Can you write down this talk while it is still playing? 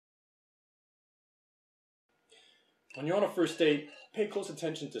When you're on a first date, pay close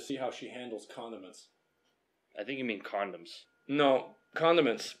attention to see how she handles condiments. I think you mean condoms. No,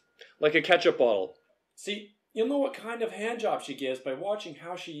 condiments. Like a ketchup bottle. See, you'll know what kind of hand job she gives by watching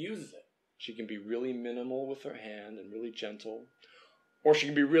how she uses it. She can be really minimal with her hand and really gentle. Or she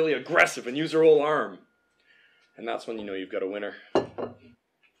can be really aggressive and use her whole arm. And that's when you know you've got a winner.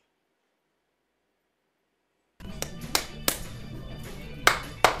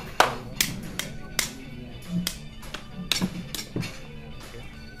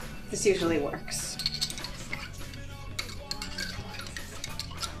 This usually works.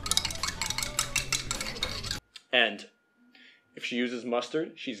 And if she uses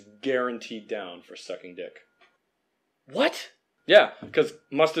mustard, she's guaranteed down for sucking dick. What? Yeah, because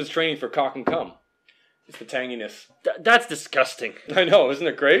mustard's training for cock and cum. It's the tanginess. That's disgusting. I know, isn't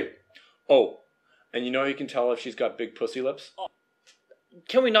it great? Oh, and you know you can tell if she's got big pussy lips?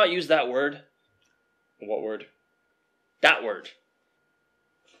 Can we not use that word? What word? That word.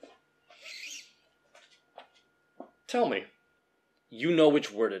 Tell me. You know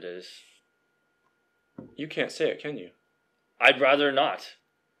which word it is. You can't say it, can you? I'd rather not.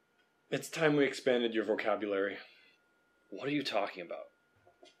 It's time we expanded your vocabulary. What are you talking about?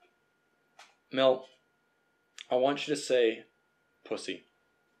 Mel, I want you to say pussy.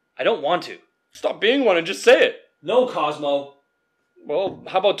 I don't want to. Stop being one and just say it. No, Cosmo. Well,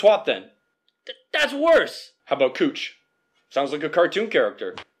 how about twat then? That's worse. How about cooch? Sounds like a cartoon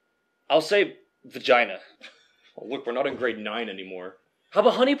character. I'll say vagina. Oh, look, we're not in grade 9 anymore. How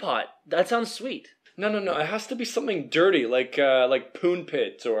about honeypot? That sounds sweet. No. It has to be something dirty, like Poon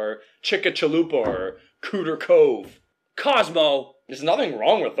Pit or Chicka Chalupa or Cooter Cove. Cosmo! There's nothing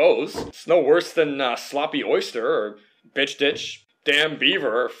wrong with those. It's no worse than Sloppy Oyster or Bitch Ditch, Damn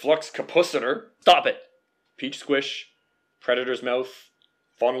Beaver or Flux Capucitor. Stop it. Peach Squish, Predator's Mouth,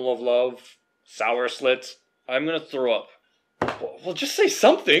 Funnel of Love, Sour Slit. I'm gonna throw up. Well, just say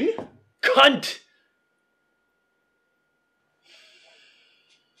something. Cunt!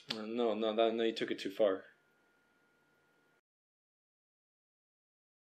 No, you took it too far.